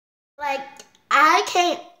Like, I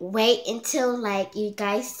can't wait until, like, you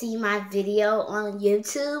guys see my video on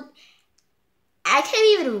YouTube. I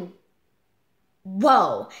can't even,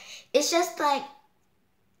 whoa. It's just like,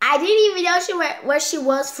 I didn't even know where she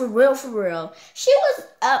was for real, for real. She was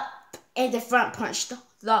up in the front punch the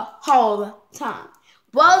whole time.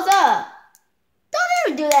 What's up? Don't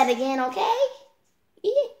ever do that again, okay?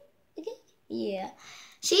 Yeah.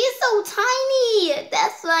 She is so tiny.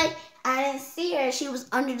 That's why I didn't see her. She was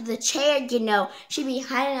under the chair, you know. She'd be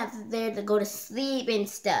hiding out there to go to sleep and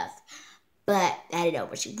stuff. But I didn't know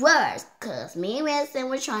where she was, because me and Winston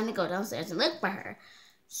were trying to go downstairs and look for her.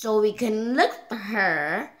 So we couldn't look for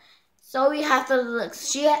her. So we have to look.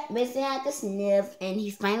 Winston had to sniff, and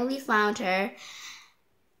he finally found her.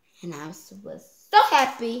 And I was so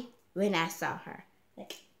happy when I saw her.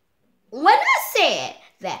 Like, when I said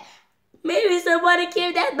that, maybe somebody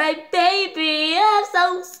killed my baby, I'm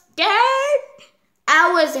so scared.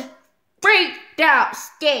 I was freaked out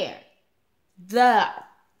scared.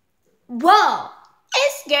 Whoa,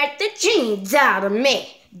 it scared the jeans out of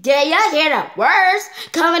me. Did y'all hear the words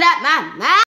coming out my mouth?